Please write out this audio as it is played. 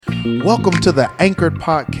Welcome to the Anchored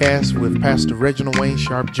Podcast with Pastor Reginald Wayne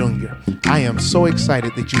Sharp Jr. I am so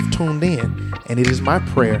excited that you've tuned in, and it is my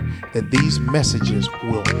prayer that these messages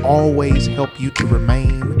will always help you to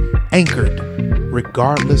remain anchored,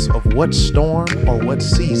 regardless of what storm or what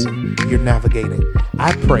season you're navigating.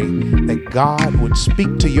 I pray that God would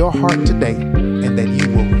speak to your heart today and that you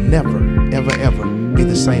will never, ever be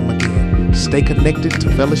the same again. Stay connected to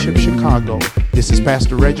Fellowship Chicago. This is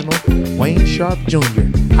Pastor Reginald Wayne Sharp Jr.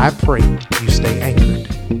 I pray you stay anchored.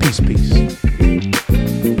 Peace, peace.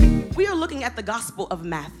 We are looking at the Gospel of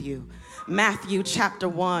Matthew chapter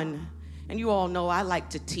 1. And you all know I like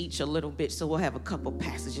to teach a little bit, so we'll have a couple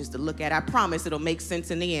passages to look at. I promise it'll make sense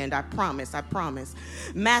in the end. I promise.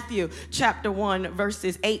 Matthew chapter 1,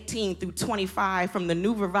 verses 18 through 25 from the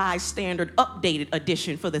New Revised Standard Updated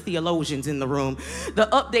Edition for the theologians in the room. The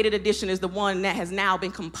updated edition is the one that has now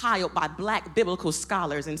been compiled by Black biblical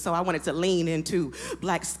scholars, and so I wanted to lean into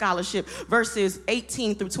Black scholarship. Verses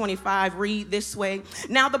 18 through 25 read this way.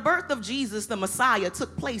 Now the birth of Jesus, the Messiah,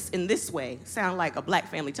 took place in this way. Sound like a Black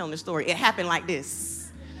family telling the story. It happened like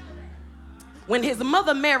this. When his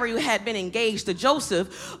mother Mary had been engaged to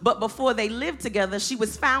Joseph, but before they lived together, she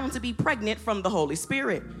was found to be pregnant from the Holy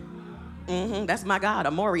Spirit. That's my God,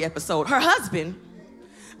 a Maury episode. Her husband,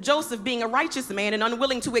 Joseph, being a righteous man and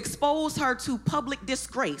unwilling to expose her to public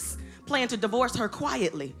disgrace, planned to divorce her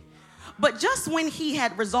quietly. But just when he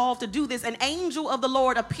had resolved to do this, an angel of the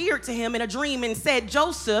Lord appeared to him in a dream and said,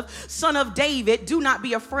 Joseph, son of David, do not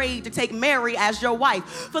be afraid to take Mary as your wife,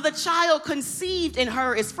 for the child conceived in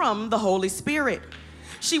her is from the Holy Spirit.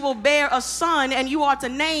 She will bear a son, and you are to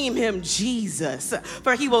name him Jesus,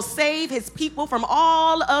 for he will save his people from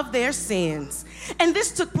all of their sins. And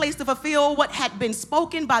this took place to fulfill what had been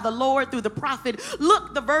spoken by the Lord through the prophet.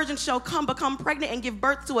 Look, the virgin shall become pregnant and give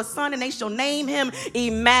birth to a son, and they shall name him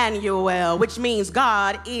Emmanuel, which means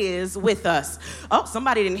God is with us. Oh,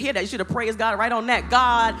 somebody didn't hear that. You should have praised God right on that.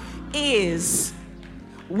 God is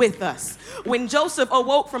with us. When Joseph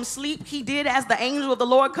awoke from sleep, he did as the angel of the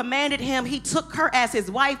Lord commanded him. He took her as his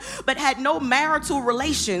wife, but had no marital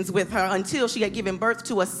relations with her until she had given birth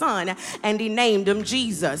to a son, and he named him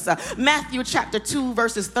Jesus. Matthew chapter 2,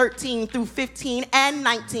 verses 13 through 15 and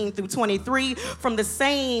 19 through 23 from the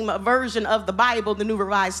same version of the Bible, the New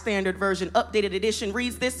Revised Standard Version, Updated Edition,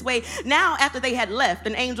 reads this way. Now, after they had left,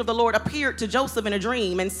 an angel of the Lord appeared to Joseph in a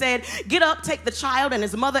dream and said, get up, take the child and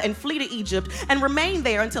his mother and flee to Egypt and remain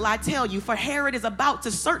there until I tell you, for Herod is about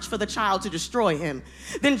to search for the child to destroy him.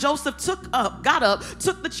 Then Joseph got up,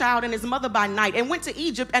 took the child and his mother by night and went to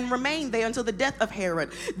Egypt and remained there until the death of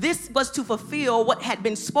Herod. This was to fulfill what had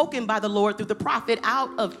been spoken by the Lord through the prophet,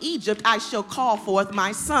 out of Egypt I shall call forth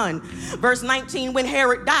my son. Verse 19, when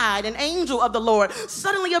Herod died, an angel of the Lord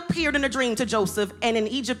suddenly appeared in a dream to Joseph and in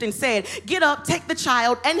Egypt and said, get up, take the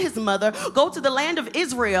child and his mother, go to the land of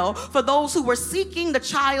Israel, for those who were seeking the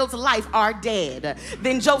child's life are dead.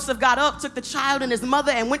 Then Joseph got up, took the child and his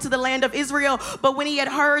mother and went to the land of Israel. But when he had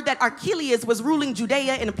heard that Archelaus was ruling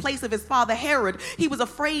Judea in place of his father Herod, he was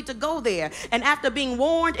afraid to go there. And after being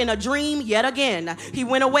warned in a dream yet again, he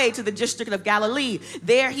went away to the district of Galilee.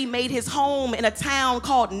 There he made his home in a town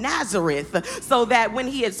called Nazareth, so that when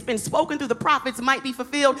he has been spoken through the prophets might be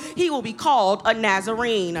fulfilled, he will be called a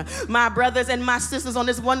Nazarene. My brothers and my sisters, on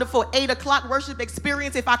this wonderful 8 o'clock worship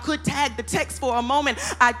experience, if I could tag the text for a moment,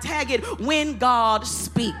 I tag it, when God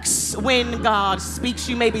speaks. When God speaks.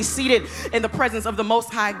 You may be seated in the presence of the Most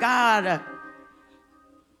High God.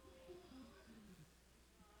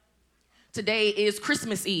 Today is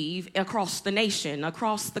Christmas Eve across the nation,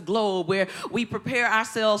 across the globe, where we prepare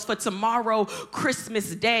ourselves for tomorrow,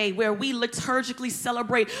 Christmas Day, where we liturgically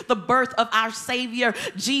celebrate the birth of our Savior,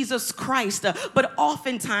 Jesus Christ. But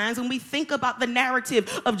oftentimes, when we think about the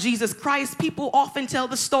narrative of Jesus Christ, people often tell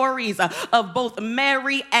the stories of both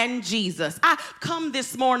Mary and Jesus. I come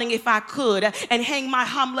this morning, if I could, and hang my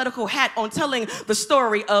homiletical hat on telling the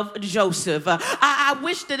story of Joseph. I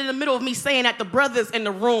wish that in the middle of me saying that, the brothers in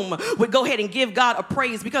the room would go ahead and give God a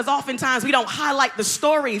praise, because oftentimes we don't highlight the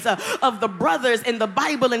stories of the brothers in the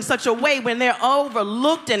Bible in such a way when they're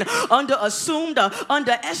overlooked and underassumed or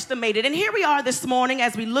underestimated. And here we are this morning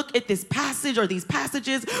as we look at this passage or these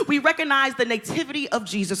passages, we recognize the nativity of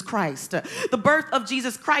Jesus Christ. The birth of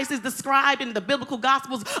Jesus Christ is described in the biblical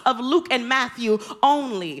gospels of Luke and Matthew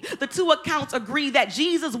only. The two accounts agree that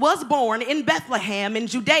Jesus was born in Bethlehem in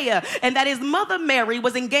Judea and that his mother Mary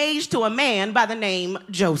was engaged to a man by the name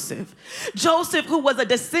Joseph. Joseph, who was a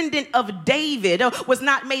descendant of David, was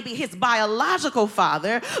not maybe his biological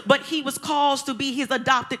father, but he was caused to be his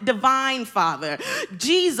adopted divine father.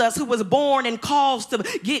 Jesus, who was born and caused to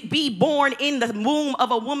be born in the womb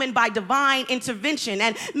of a woman by divine intervention.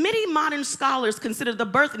 And many modern scholars consider the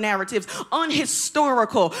birth narratives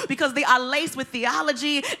unhistorical because they are laced with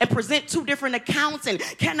theology and present two different accounts and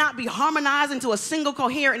cannot be harmonized into a single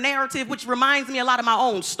coherent narrative, which reminds me a lot of my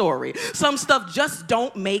own story. Some stuff just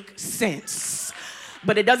don't make sense.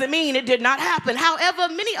 But it doesn't mean it did not happen.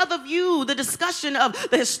 However, many other view the discussion of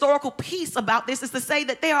the historical piece about this is to say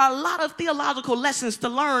that there are a lot of theological lessons to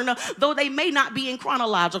learn, though they may not be in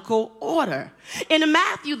chronological order. In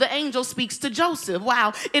Matthew, the angel speaks to Joseph,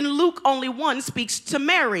 while in Luke, only one speaks to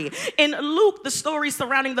Mary. In Luke, the story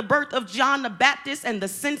surrounding the birth of John the Baptist and the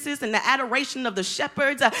census and the adoration of the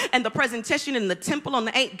shepherds and the presentation in the temple on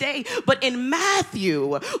the 8th day. But in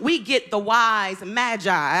Matthew, we get the wise magi.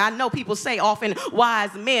 I know people say often wise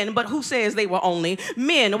men, but who says they were only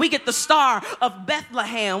men? We get the star of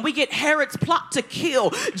Bethlehem. We get Herod's plot to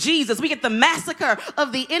kill Jesus. We get the massacre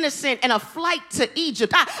of the innocent and a flight to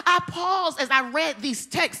Egypt. I paused as I read these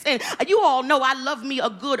texts, and you all know I love me a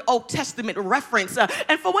good Old Testament reference.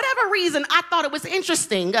 And for whatever reason, I thought it was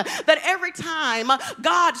interesting that every time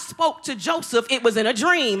God spoke to Joseph, it was in a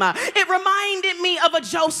dream. It reminded me of a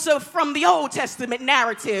Joseph from the Old Testament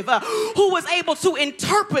narrative who was able to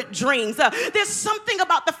interpret dreams. There's something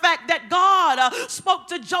about the fact that God spoke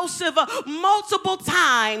to Joseph multiple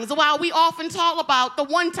times, while we often talk about the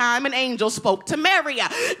one time an angel spoke to Mary.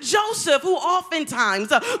 Joseph, who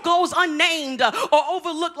oftentimes goes unnamed or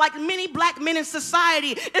overlooked like many black men in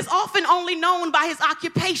society, is often only known by his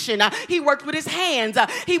occupation. He worked with his hands.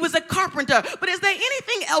 He was a carpenter. But is there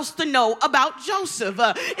anything else to know about Joseph?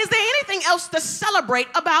 Is there anything else to celebrate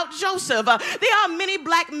about Joseph? There are many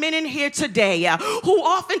black men in here today who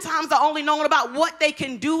oftentimes are only known about what they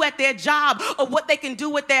can do at their job or what they can do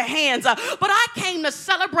with their hands. But I came to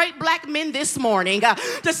celebrate black men this morning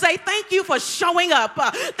to say thank you for showing up.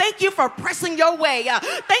 Thank you for pressing your way.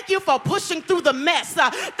 Thank you for pushing through the mess.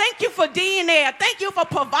 Thank you for being there. Thank you for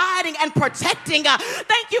providing and protecting.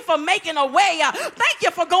 Thank you for making a way. Thank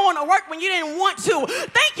you for going to work when you didn't want to.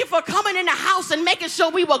 Thank you for coming in the house and making sure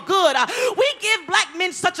we were good. We give black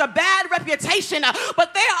men such a bad reputation,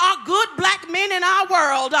 but there are good black men in our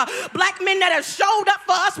world. Black men that have showed up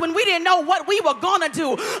for us when we didn't know what we were going to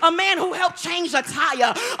do. A man who helped change a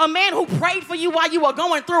tire. A man who prayed for you while you were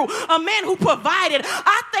going through. A man who provided.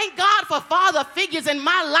 I thank God for father figures in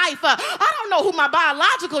my life. I don't know who my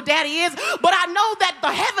biological daddy is, but I know that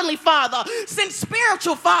the heavenly Father sent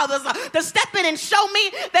spiritual fathers to step in and show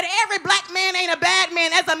me that every black man ain't a bad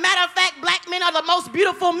man. As a matter of fact, black men are the most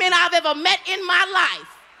beautiful men I've ever met in my life.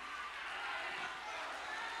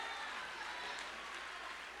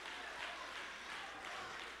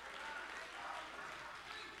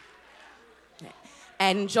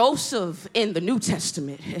 And Joseph in the New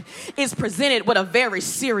Testament is presented with a very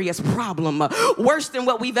serious problem, worse than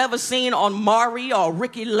what we've ever seen on Maury or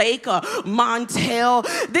Ricky Lake or Montel.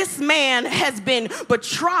 This man has been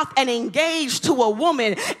betrothed and engaged to a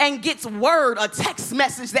woman and gets word, a text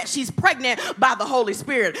message that she's pregnant by the Holy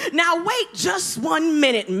Spirit. Now wait just 1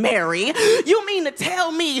 minute, Mary. You mean to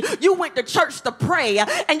tell me you went to church to pray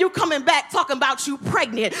and you're coming back talking about you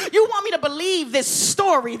pregnant? You want me to believe this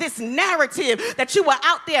story, this narrative that you were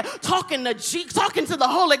out there talking to the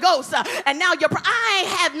Holy Ghost, and now I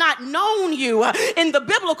have not known you in the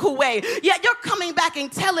biblical way, yet you're coming back and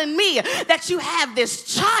telling me that you have this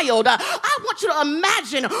child. I want you to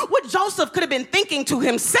imagine what Joseph could have been thinking to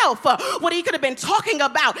himself, what he could have been talking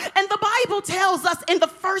about. And the Bible tells us in the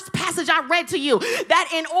first passage I read to you that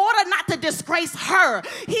in order not to disgrace her,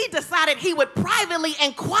 he decided he would privately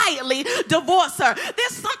and quietly divorce her.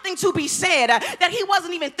 There's something to be said that he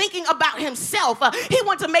wasn't even thinking about himself. He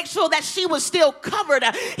wanted to make sure that she was still covered.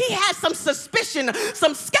 He had some suspicion,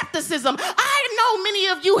 some skepticism. I know many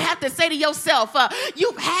of you have to say to yourself,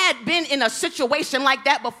 you've had been in a situation like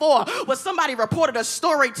that before, where somebody reported a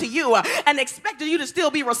story to you and expected you to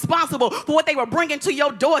still be responsible for what they were bringing to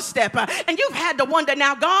your doorstep. And you've had to wonder,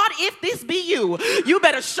 now, God, if this be you, you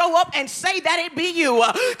better show up and say that it be you,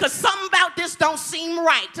 because something about this don't seem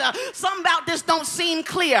right. Something about this don't seem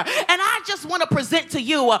clear. And I just want to present to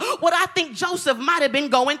you what I think Joseph might have been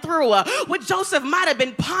going through, what Joseph might have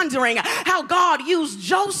been pondering, how God used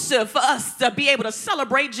Joseph for us to be able to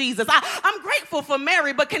celebrate Jesus. I'm grateful for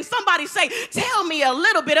Mary, but can somebody say, tell me a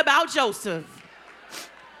little bit about Joseph?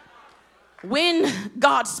 When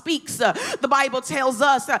God speaks, the Bible tells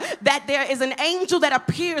us that there is an angel that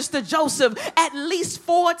appears to Joseph at least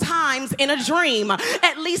 4 times in a dream.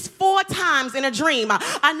 At least 4 times in a dream.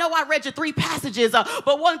 I know I read you 3 passages,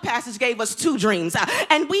 but one passage gave us 2 dreams.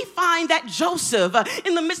 And we find that Joseph,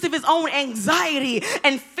 in the midst of his own anxiety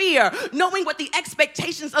and fear, knowing what the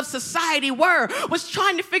expectations of society were, was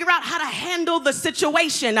trying to figure out how to handle the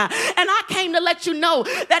situation. And I came to let you know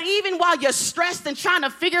that even while you're stressed and trying to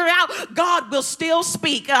figure it out, God will still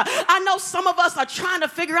speak. I know some of us are trying to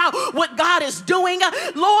figure out what God is doing.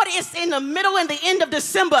 Lord, it's in the middle and the end of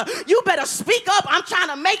December. You better speak up. I'm trying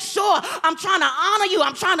to make sure. I'm trying to honor you.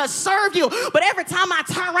 I'm trying to serve you. But every time I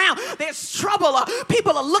turn around, there's trouble.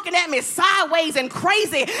 People are looking at me sideways and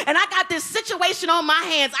crazy. And I got this situation on my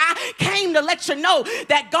hands. I came to let you know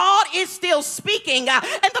that God is still speaking. And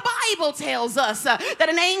the Bible tells us that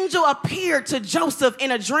an angel appeared to Joseph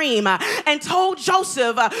in a dream and told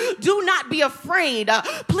Joseph, do not be afraid.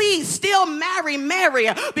 Please still marry Mary,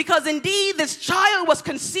 because indeed this child was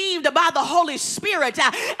conceived by the Holy Spirit,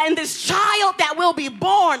 and this child that will be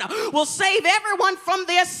born will save everyone from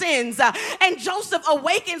their sins. And Joseph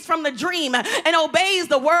awakens from the dream and obeys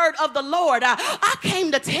the word of the Lord. I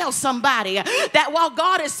came to tell somebody that while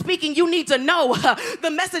God is speaking, you need to know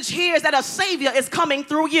the message here is that a Savior is coming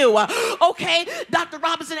through you. Okay, Dr.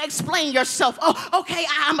 Robinson, explain yourself. Oh, okay,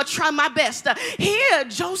 I'm going to try my best. Here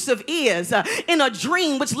Joseph is in a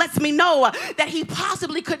dream, which lets me know that he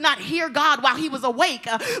possibly could not hear God while he was awake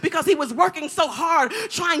because he was working so hard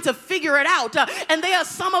trying to figure it out. And there are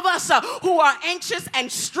some of us who are anxious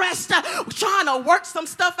and stressed, trying to work some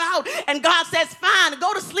stuff out. And God says, fine,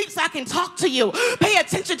 go to sleep so I can talk to you. Pay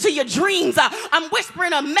attention to your dreams. I'm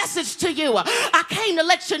whispering a message to you. I came to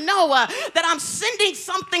let you know that I'm sending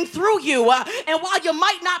something through you. And while you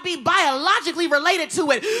might not be biologically related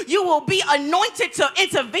to it, you will be anointed to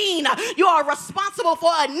intervene. You are responsible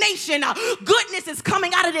for a nation. Goodness is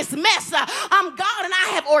coming out of this mess. I'm God and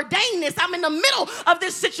I have ordained this. I'm in the middle of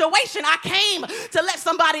this situation. I came to let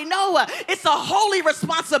somebody know it's a holy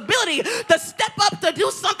responsibility to step up to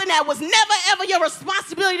do something that was never ever your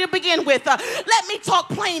responsibility to begin with. Let me talk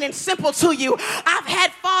plain and simple to you. I've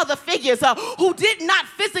had father figures who did not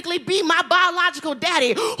physically be my biological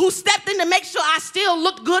daddy, who stepped in to make sure I still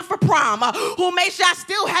looked good for prom, who made sure I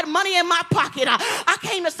still had money in my pocket. I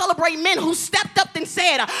came to celebrate men who stepped up and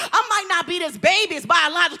said, I might not be this baby's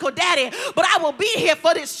biological daddy, but I will be here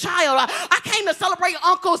for this child. I came to celebrate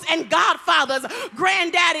uncles and godfathers,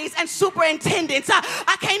 granddaddies and superintendents.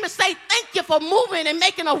 I came to say thank you for moving and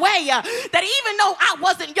making a way that even though I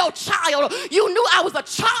wasn't your child, you knew I was a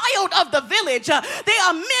child of the village. There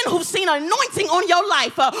are men who've seen anointing on your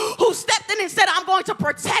life, who stepped in and said, I'm going to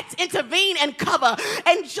protect, intervene, and cover.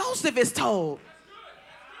 And Joseph is told,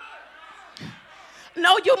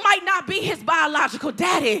 no, you might not be his biological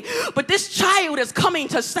daddy, but this child is coming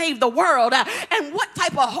to save the world. And what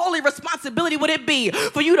type of holy responsibility would it be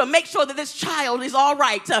for you to make sure that this child is all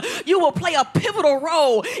right? You will play a pivotal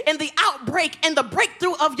role in the outbreak and the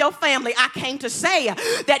breakthrough of your family. I came to say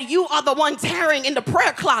that you are the one tarrying in the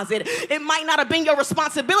prayer closet. It might not have been your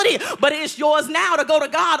responsibility, but it is yours now to go to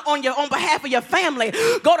God on behalf of your family.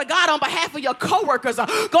 Go to God on behalf of your coworkers. Go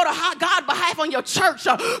to God behalf on your church.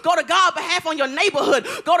 Go to God behalf on your neighborhood.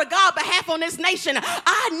 Go to God behalf on this nation.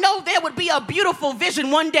 I know there would be a beautiful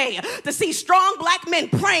vision one day to see strong black men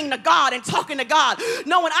praying to God and talking to God,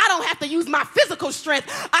 knowing I don't have to use my physical strength.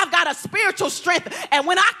 I've got a spiritual strength. And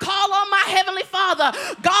when I call on my Heavenly Father,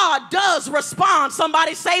 God does respond.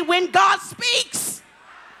 Somebody say, when God speaks.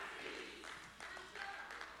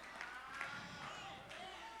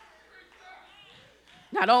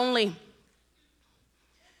 Not only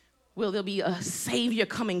will there be a Savior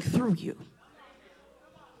coming through you,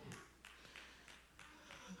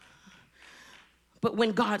 but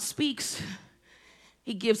when God speaks,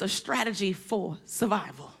 he gives a strategy for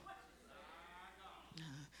survival.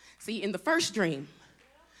 See, in the first dream,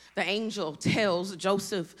 the angel tells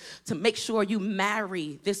Joseph to make sure you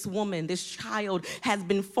marry this woman. This child has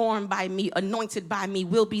been formed by me, anointed by me,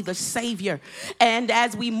 will be the Savior. And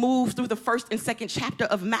as we move through the first and second chapter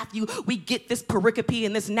of Matthew, we get this pericope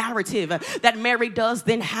and this narrative that Mary does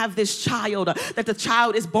then have this child, that the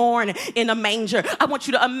child is born in a manger. I want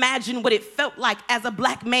you to imagine what it felt like as a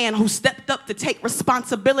black man who stepped up to take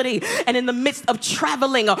responsibility, and in the midst of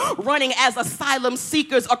traveling, running as asylum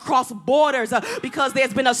seekers across borders, because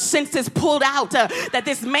there's been a senses pulled out, that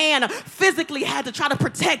this man physically had to try to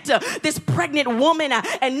protect this pregnant woman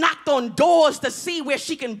and knocked on doors to see where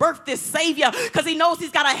she can birth this Savior, because he knows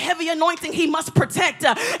he's got a heavy anointing he must protect.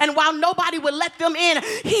 And while nobody would let them in,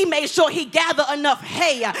 he made sure he gathered enough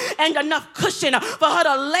hay and enough cushion for her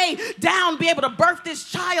to lay down, be able to birth this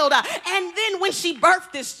child. And then when she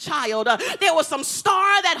birthed this child, there was some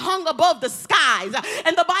star that hung above the skies.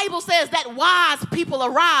 And the Bible says that wise people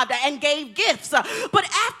arrived and gave gifts. But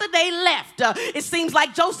after they left, it seems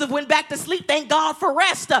like Joseph went back to sleep. Thank God for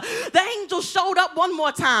rest. The angel showed up one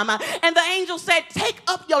more time, and the angel said, take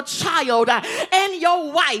up your child and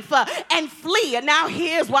your wife and flee. And now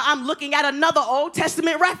here's where I'm looking at another Old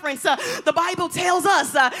Testament reference. The Bible tells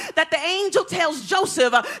us that the angel tells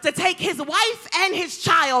Joseph to take his wife and his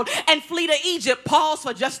child and flee to Egypt. Pause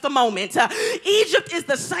for just a moment. Egypt is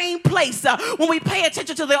the same place when we pay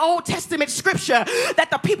attention to the Old Testament scripture that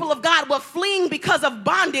the people of God were fleeing because of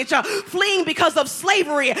bondage, fleeing because of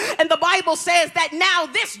slavery. And the Bible says that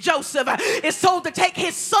now this Joseph is told to take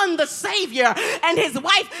his son, the Savior, and his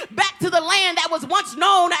wife back to the land that was once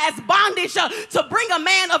known as bondage to bring a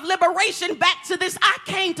man of liberation back to this. I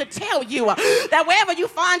came to tell you that wherever you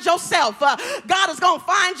find yourself, God is going to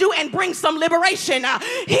find you and bring some liberation.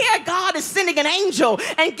 Here God is sending an angel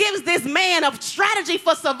and gives this man a strategy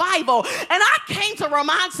for survival. And I came to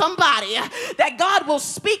remind somebody that God will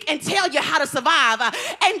speak and tell you how to survive.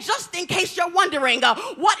 And just in case you're wondering,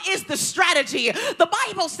 what is the strategy? The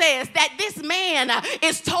Bible says that this man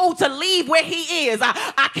is told to leave where he is.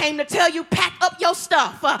 I came to tell you, pack up your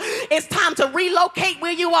stuff. It's time to relocate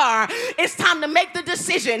where you are. It's time to make the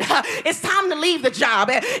decision. It's time to leave the job.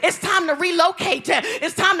 It's time to relocate.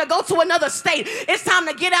 It's time to go to another state. It's time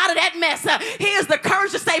to get out of that mess. Here's the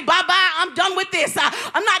courage to say, bye-bye, I'm done with this.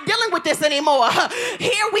 I'm not dealing with this anymore.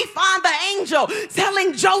 Here we find the angel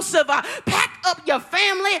telling Joseph, pack up your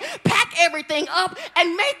family, pack everything up,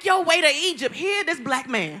 and make your way to Egypt. Here, this black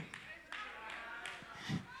man.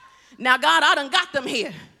 Now, God, I done got them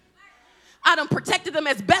here. I done protected them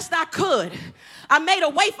as best I could. I made a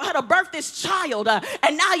way for her to birth this child,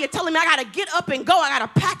 and now you're telling me I got to get up and go. I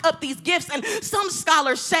got to pack up these gifts. And some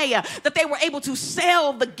scholars say that they were able to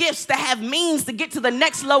sell the gifts to have means to get to the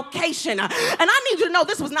next location. And I need you to know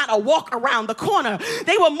this was not a walk around the corner.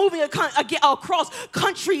 They were moving across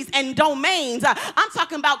countries and domains. I'm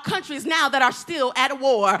talking about countries now that are still at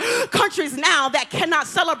war, countries now that cannot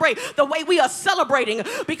celebrate the way we are celebrating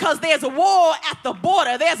because there's a war at the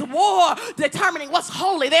border. There's war determining what's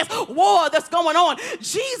holy. There's war that's going on.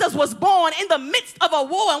 Jesus was born in the midst of a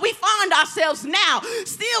war, and we find ourselves now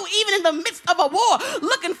still even in the midst of a war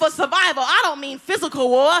looking for survival. I don't mean physical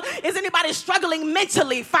war. Is anybody struggling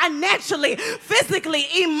mentally, financially, physically,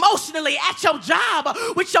 emotionally, at your job,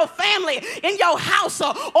 with your family, in your house, or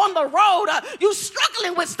on the road? You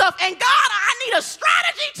struggling with stuff, and God, I need a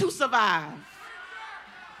strategy to survive.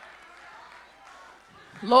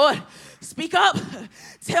 Lord, speak up.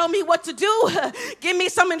 Tell me what to do. Give me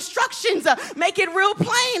some instructions. Make it real plain.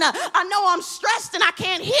 I know I'm stressed and I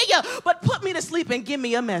can't hear you, but put me to sleep and give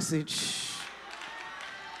me a message.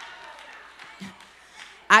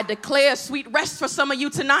 I declare sweet rest for some of you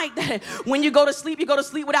tonight, that when you go to sleep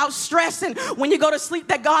without stress. And when you go to sleep,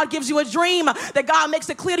 that God gives you a dream, that God makes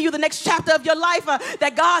it clear to you the next chapter of your life,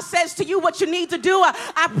 that God says to you what you need to do.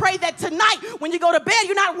 I pray that tonight when you go to bed,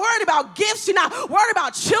 you're not worried about gifts, you're not worried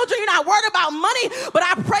about children, you're not worried about money, but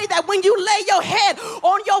I pray that when you lay your head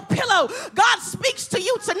on your pillow, God speaks to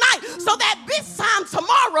you tonight so that this time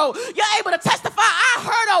tomorrow, you're able to testify, I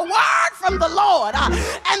heard a word from the Lord,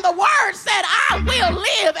 and the word said, I will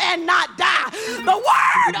live and not die. The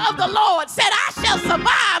word of the Lord said, I shall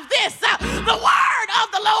survive this. The word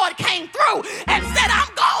of the Lord came through and said,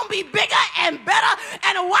 I'm going to be bigger and better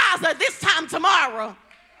and wiser this time tomorrow.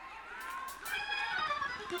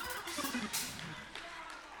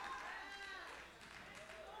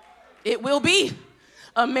 It will be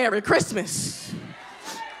a Merry Christmas.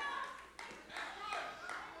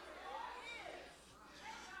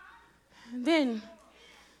 And then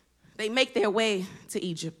they make their way to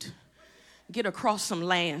Egypt, get across some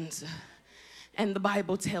lands, and the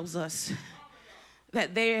Bible tells us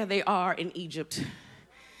that there they are in Egypt,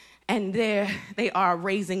 and there they are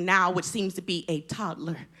raising now what seems to be a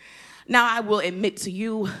toddler. Now, I will admit to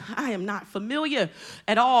you, I am not familiar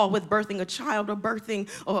at all with birthing a child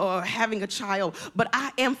or having a child, but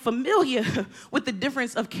I am familiar with the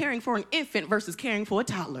difference of caring for an infant versus caring for a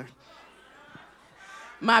toddler.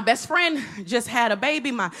 My best friend just had a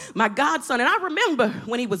baby, my godson, and I remember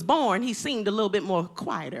when he was born, he seemed a little bit more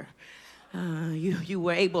quieter. You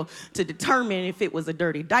were able to determine if it was a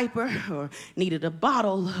dirty diaper or needed a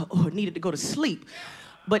bottle or needed to go to sleep.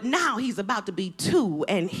 but now he's about to be 2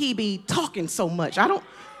 and he be talking so much. I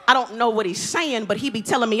don't know what he's saying, but he be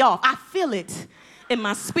telling me off. I feel it in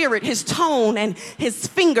my spirit, his tone and his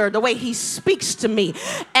finger, the way he speaks to me.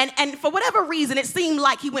 And for whatever reason, it seemed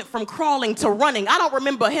like he went from crawling to running. I don't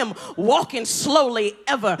remember him walking slowly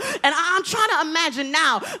ever. And I'm trying to imagine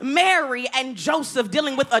now Mary and Joseph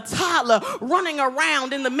dealing with a toddler running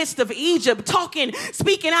around in the midst of Egypt, talking,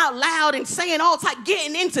 speaking out loud and saying all type,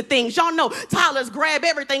 getting into things. Y'all know toddlers grab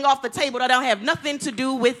everything off the table that don't have nothing to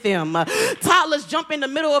do with them. Toddlers jump in the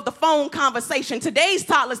middle of the phone conversation. Today's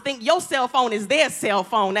toddlers think your cell phone is their cell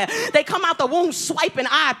phone. They come out the womb swiping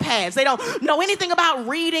iPads. They don't know anything about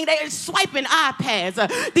reading. They're swiping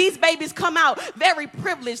iPads. These babies come out very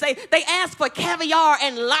privileged. They ask for caviar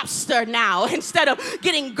and lobster now instead of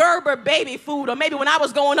getting Gerber baby food, or maybe when I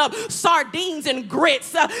was growing up, sardines and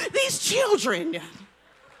grits. These children.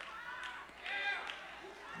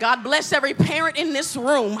 God bless every parent in this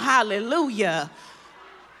room. Hallelujah.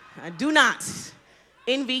 I do not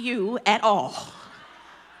envy you at all.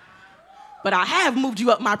 But I have moved you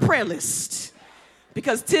up my prayer list,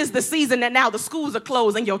 because 'tis the season that now the schools are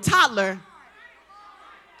closed and your toddler,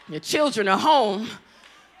 your children are home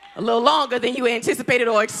a little longer than you anticipated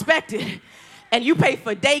or expected. And you pay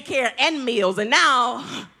for daycare and meals. And now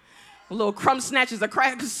little crumb snatchers are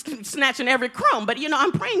snatching every crumb. But,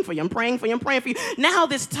 I'm praying for you. I'm praying for you. Now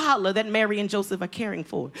this toddler that Mary and Joseph are caring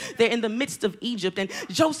for, they're in the midst of Egypt. And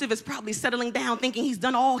Joseph is probably settling down thinking he's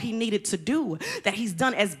done all he needed to do, that he's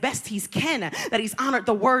done as best he can, that he's honored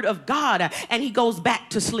the word of God. And he goes back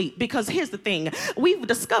to sleep. Because here's the thing. We've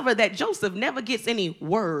discovered that Joseph never gets any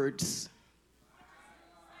words.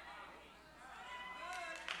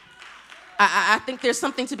 I think there's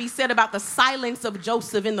something to be said about the silence of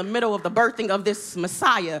Joseph in the middle of the birthing of this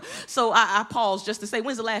Messiah. So I pause just to say,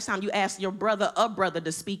 when's the last time you asked your brother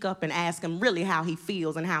to speak up and ask him really how he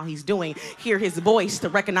feels and how he's doing? Hear his voice to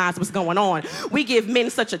recognize what's going on. We give men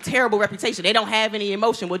such a terrible reputation. They don't have any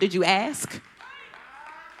emotion. Well, did you ask?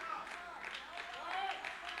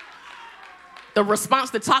 The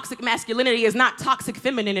response to toxic masculinity is not toxic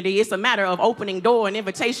femininity. It's a matter of opening door and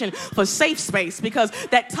invitation for safe space, because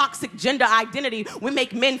that toxic gender identity, we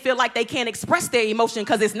make men feel like they can't express their emotion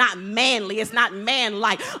because it's not manly. It's not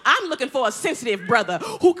man-like. I'm looking for a sensitive brother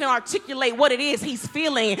who can articulate what it is he's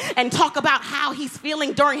feeling and talk about how he's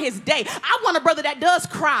feeling during his day. I want a brother that does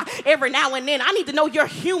cry every now and then. I need to know you're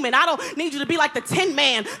human. I don't need you to be like the Tin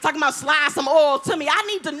Man talking about slide some oil to me. I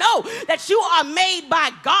need to know that you are made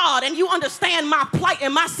by God and you understand my plight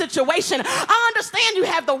and my situation. I understand you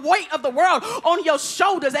have the weight of the world on your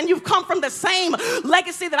shoulders and you've come from the same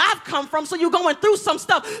legacy that I've come from, so you're going through some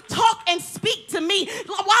stuff. Talk and speak to me.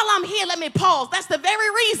 While I'm here, let me pause. That's the very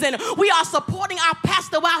reason we are supporting our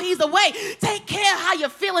pastor while he's away. Take care of how you're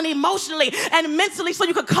feeling emotionally and mentally so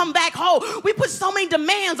you can come back home. We put so many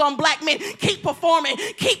demands on black men. Keep performing,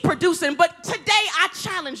 keep producing. But today I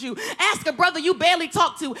challenge you. Ask a brother you barely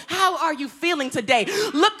talk to, how are you feeling today?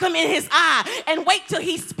 Look him in his eye and wait till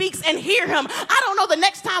he speaks and hear him. I don't know, the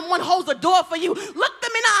next time one holds a door for you, look them in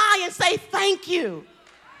the eye and say thank you.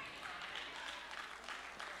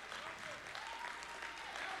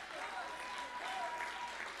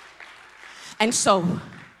 And so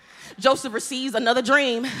Joseph receives another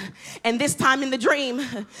dream, and this time in the dream,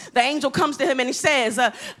 the angel comes to him and he says,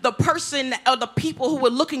 the person or the people who were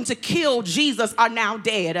looking to kill Jesus are now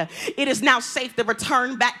dead. It is now safe to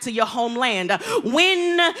return back to your homeland.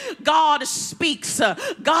 When God speaks,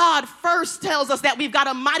 God first tells us that we've got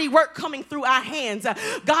a mighty work coming through our hands.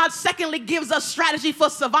 God secondly gives us strategy for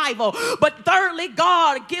survival. But thirdly,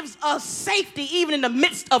 God gives us safety even in the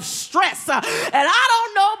midst of stress. And I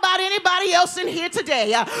don't know about anybody else in here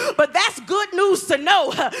today, but that's good news to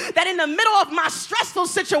know that in the middle of my stressful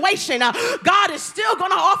situation, God is still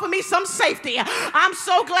going to offer me some safety. I'm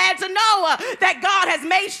so glad to know that God has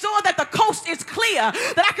made sure that the coast is clear,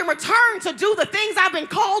 that I can return to do the things I've been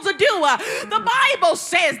called to do. The Bible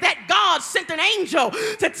says that God sent an angel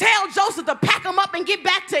to tell Joseph to pack him up and get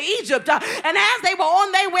back to Egypt. And as they were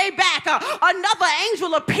on their way back, another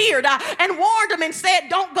angel appeared and warned them and said,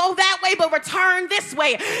 don't go that way, but return this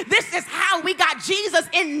way. This is how we got Jesus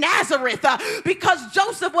in Nazareth, because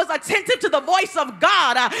Joseph was attentive to the voice of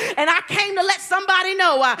God. And I came to let somebody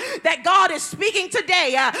know that God is speaking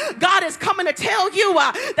today. God is coming to tell you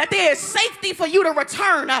that there is safety for you to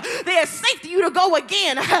return. There is safety for you to go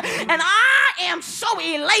again. And I am so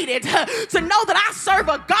elated to know that I serve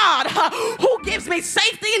a God who gives me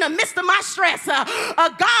safety in the midst of my stress.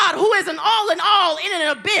 A God who is an all in all in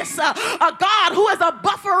an abyss. A God who is a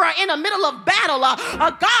bufferer in the middle of battle.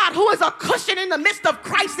 A God who is a cushion in the midst of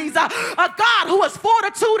crisis. mercies, a God who is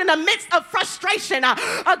fortitude in the midst of frustration, a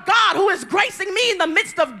God who is gracing me in the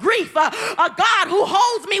midst of grief, a God who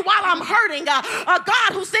holds me while I'm hurting, a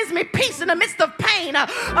God who sends me peace in the midst of pain, a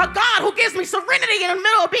God who gives me serenity in the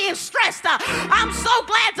middle of being stressed. I'm so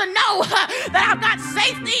glad to know that I've got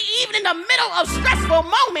safety even in the middle of stressful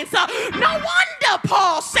moments. No wonder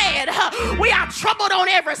Paul said, we are troubled on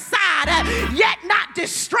every side, yet not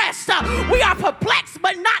distressed. We are perplexed,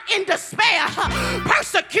 but not in despair.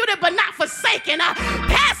 Persecuted, but not forsaken.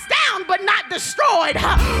 Cast down, but not destroyed.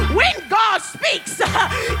 When God speaks,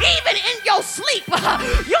 even in your sleep,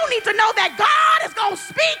 you need to know that God is going to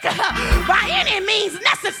speak by any means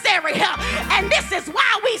necessary. And this is why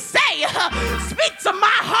we say, speak to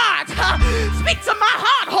my heart. Speak to my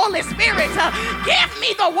heart, Holy Spirit. Give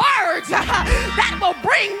me the words that will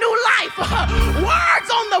bring new life. Words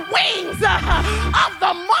on the wings of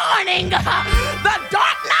the morning. The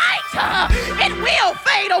dark night, it will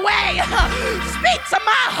fade away. Speak to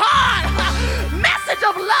my heart. Message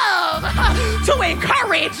of love to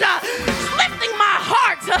encourage. Lifting my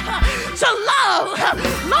heart to love.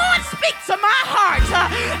 Lord, speak to my heart.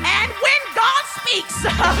 And when God speaks,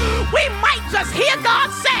 we might just hear God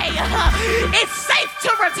say, it's safe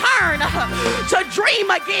to return, to dream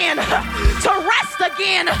again, to rest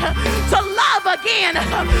again, to love again,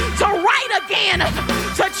 to write again,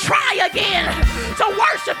 to try again, to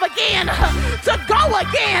worship again, to go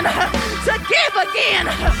again, to give again,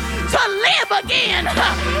 to live again.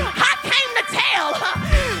 I came to tell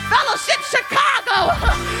Fellowship Chicago,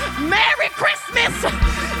 Merry Christmas.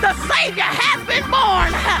 The Savior has been born,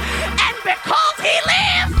 and because He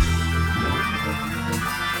lives,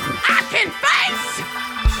 I can face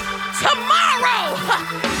tomorrow.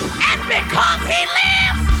 And because He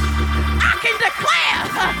lives, I can declare,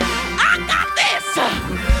 I got this,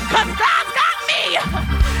 because God's got me.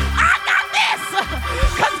 I got this,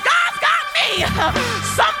 because God's got me.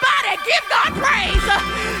 Somebody give God praise,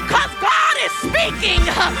 because God is speaking.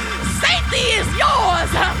 Safety is yours.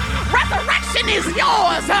 Resurrection is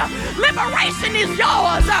yours. Liberation is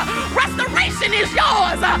yours. Restoration is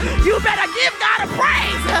yours. You better give God a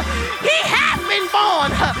praise. He has been born.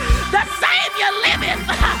 The Savior liveth.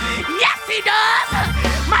 Yes, He does.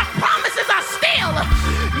 My promises are still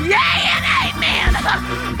yea and amen.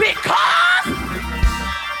 Because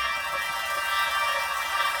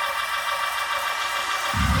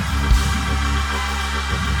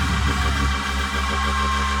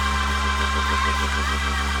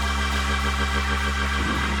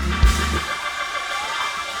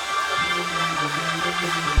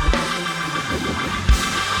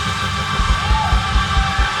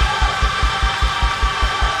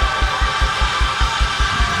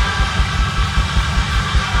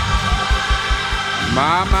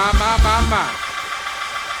My.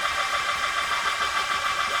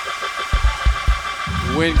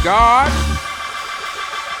 When God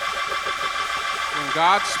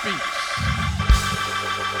speaks,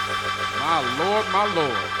 my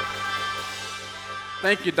Lord.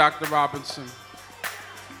 Thank you, Dr. Robinson.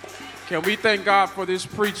 Can we thank God for this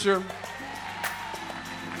preacher?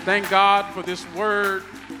 Thank God for this word.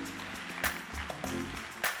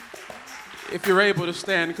 If you're able to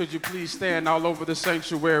stand, could you please stand all over the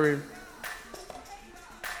sanctuary?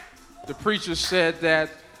 The preacher said that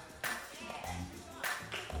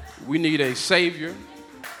we need a Savior,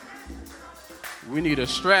 we need a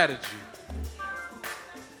strategy,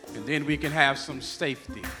 and then we can have some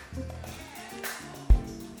safety.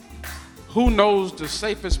 Who knows the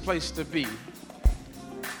safest place to be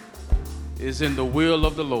is in the will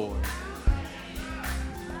of the Lord.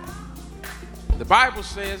 The Bible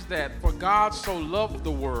says that for God so loved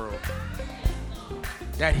the world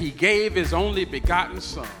that He gave His only begotten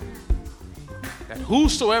Son, that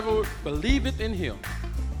whosoever believeth in Him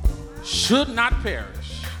should not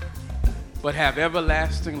perish, but have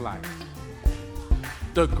everlasting life.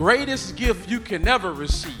 The greatest gift you can ever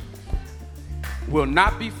receive will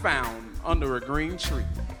not be found under a green tree.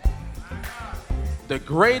 The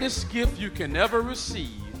greatest gift you can ever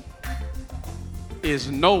receive is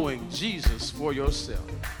knowing Jesus for yourself.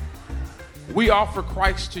 We offer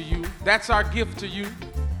Christ to you. That's our gift to you.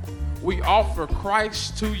 We offer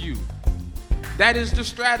Christ to you. That is the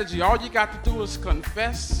strategy. All you got to do is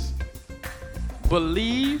confess,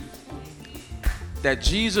 believe that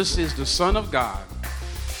Jesus is the Son of God.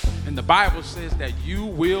 And the Bible says that you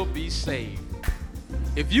will be saved.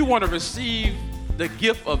 If you want to receive the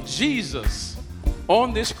gift of Jesus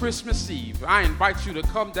on this Christmas Eve, I invite you to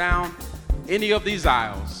come down any of these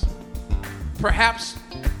aisles. Perhaps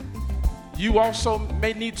you also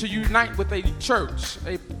may need to unite with a church,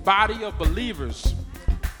 a body of believers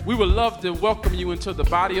We would love to welcome you into the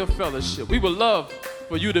body of fellowship. We would love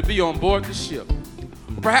for you to be on board the ship.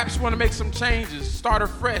 Perhaps you want to make some changes, start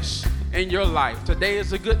afresh in your life. Today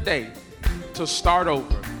is a good day to start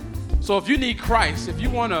over. So if you need Christ, if you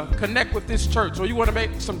want to connect with this church, or you want to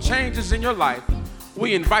make some changes in your life,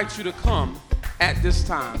 we invite you to come at this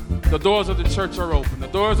time. The doors of the church are open. The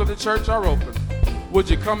doors of the church are open. Would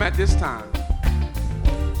you come at this time?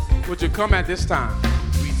 Would you come at this time?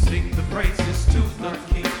 We sing the praises to the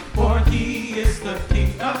King, for he is the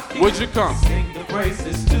King of Kings. Would you come? We sing the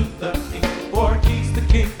praises to the King, for he's the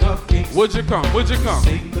King of Kings. Would you come? Would you come? We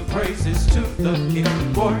sing the praises to the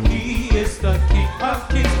King, for he is the King of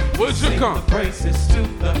Kings. Would you come? Sing the praises to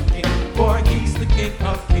the King, for he's the King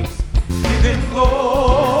of Kings. Give him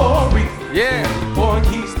glory. Yeah. For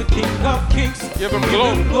he's the King of Kings. Give him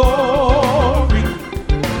glory. Glory.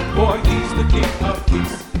 For he's the King of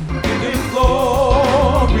Kings. Give him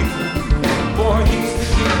glory. For he's the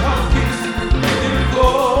King of Kings. Give him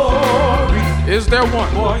glory. Is there one?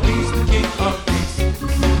 For he's the King of Kings. Sing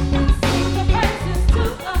the praises to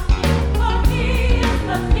the King, for he is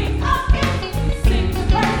the King of Kings. Sing the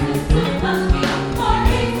praises to the King, for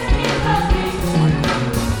he's the King of Kings.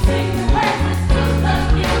 Sing the praises to the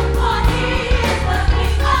King, for he is the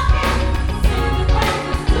King of Kings. Sing the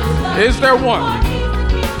praises to the King, Is there one? for he's the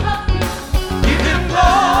King of Kings. Give him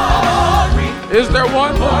glory. Is there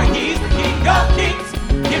one? For he's the King of Kings.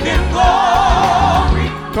 Give him glory.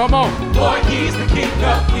 Come on. For he's the King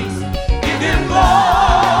of Kings. Give him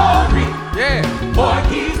glory. Yeah. For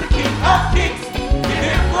he's the King of Kings. Give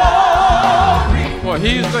him glory. For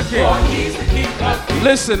he's the For King. he's the King of Kings.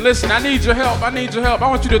 Listen, I need your help. I need your help. I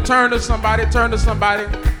want you to turn to somebody.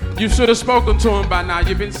 You should have spoken to him by now.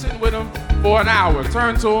 You've been sitting with him for an hour.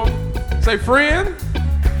 Turn to him. Say, friend,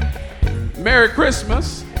 Merry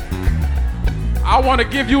Christmas. I want to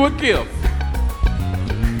give you a gift.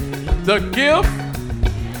 The gift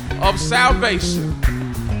of salvation.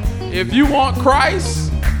 If you want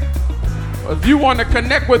Christ, or if you want to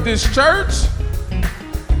connect with this church,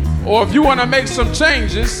 or if you want to make some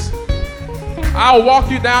changes, I'll walk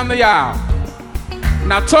you down the aisle.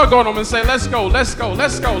 Now tug on them and say, let's go, let's go,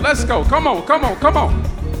 let's go, let's go. Come on, come on, come on,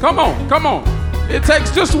 come on, come on. It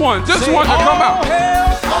takes just one to come out.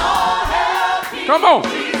 Come on.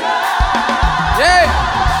 Yeah.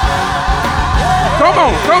 Come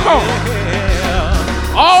on, come on.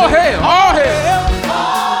 All hail, all hail.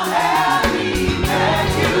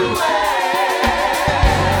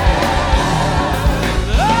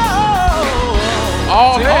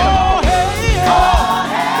 All hail.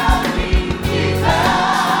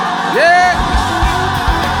 Yeah.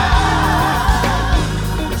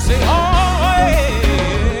 Say, all hail.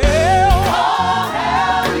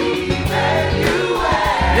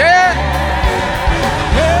 Yeah.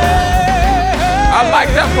 I like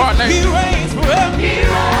that part, He name. reigns forever.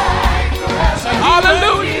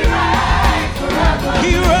 Hallelujah.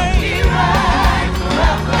 He reigns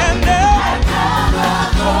and ever.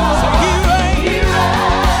 So he reigns.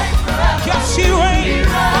 Yes, he reigns.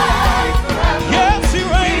 Yes, he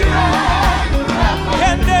reigns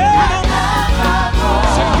and ever.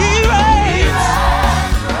 So he reigns.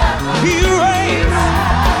 He reigns.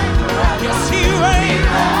 Yes, he reigns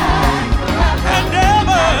and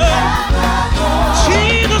ever.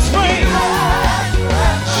 Jesus reigns.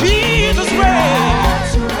 Jesus reigns.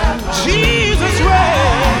 Jesus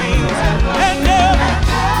reigns and ever.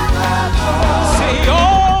 Say,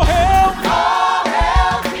 oh, hail.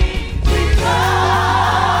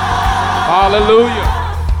 Hallelujah.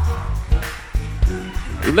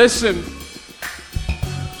 Listen,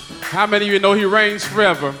 how many of you know he reigns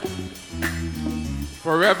forever?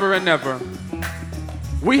 Forever and ever.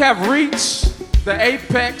 We have reached the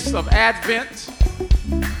apex of Advent.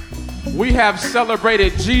 We have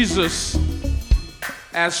celebrated Jesus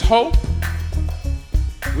as hope.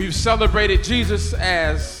 We've celebrated Jesus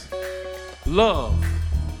as love.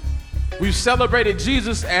 We've celebrated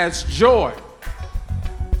Jesus as joy.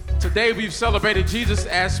 Today we've celebrated Jesus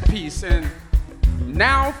as peace. And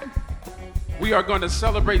now we are going to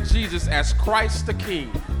celebrate Jesus as Christ the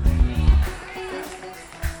King.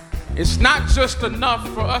 It's not just enough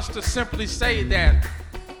for us to simply say that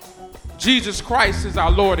Jesus Christ is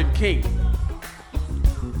our Lord and King.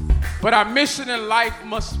 But our mission in life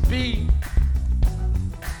must be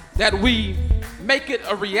that we make it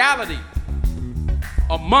a reality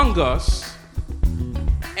among us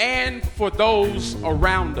and for those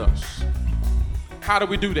around us. How do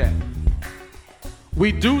we do that?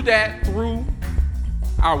 We do that through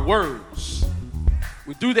our words.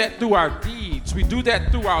 We do that through our deeds. We do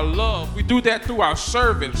that through our love. We do that through our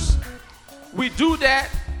service. We do that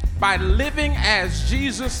by living as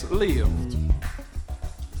Jesus lived.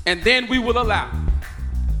 And then we will allow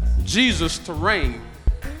Jesus to reign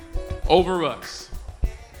over us.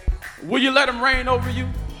 Will you let him reign over you?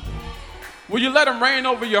 Will you let him reign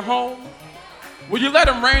over your home? Will you let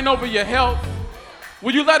him reign over your health?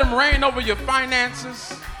 Will you let him reign over your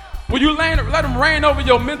finances? Will you let him reign over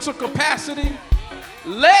your mental capacity?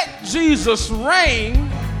 Let Jesus reign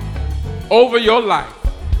over your life.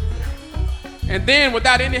 And then,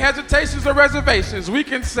 without any hesitations or reservations, we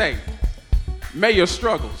can say, may your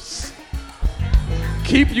struggles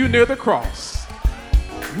keep you near the cross.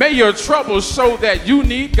 May your troubles show that you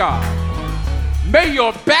need God. May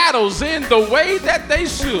your battles end the way that they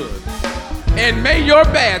should. And may your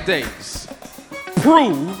bad days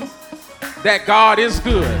prove that God is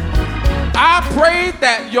good. I pray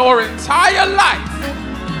that your entire life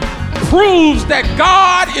proves that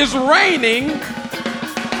God is reigning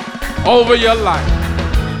over your life.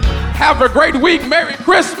 Have a great week. Merry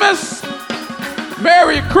Christmas.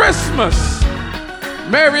 Merry Christmas.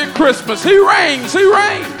 Merry Christmas. He reigns. He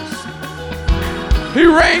reigns. He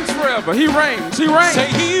reigns forever. He reigns. He reigns. Say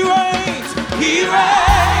he reigns. He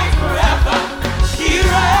reigns forever. He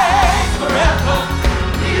reigns forever.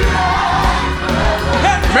 He reigns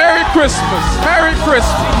forever. Merry Christmas. Merry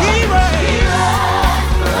Christmas. He reigns.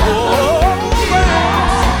 Oh,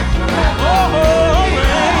 reigns. Oh,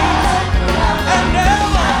 reigns. And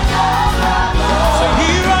ever. Say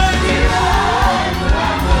he reigns.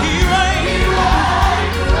 He reigns.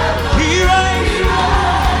 He reigns.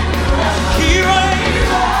 He reigns.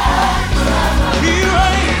 He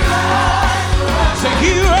reigns. Say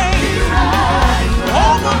he reigns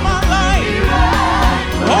over my life,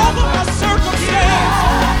 over my circumstance.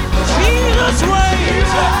 Jesus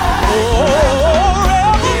reigns.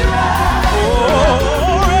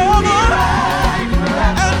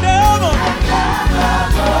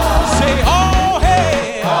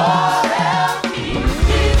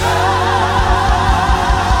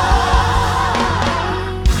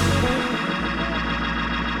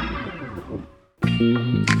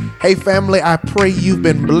 Hey family, I pray you've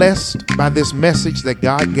been blessed by this message that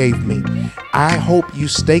God gave me. I hope you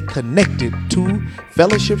stay connected to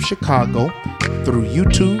Fellowship Chicago through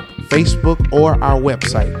YouTube, Facebook, or our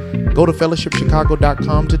website. Go to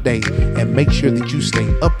fellowshipchicago.com today and make sure that you stay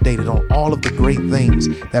updated on all of the great things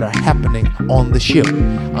that are happening on the ship.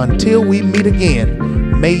 Until we meet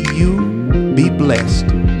again, may you be blessed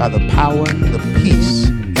by the power, the peace,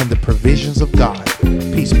 and the provisions of God.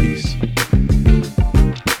 Peace, peace.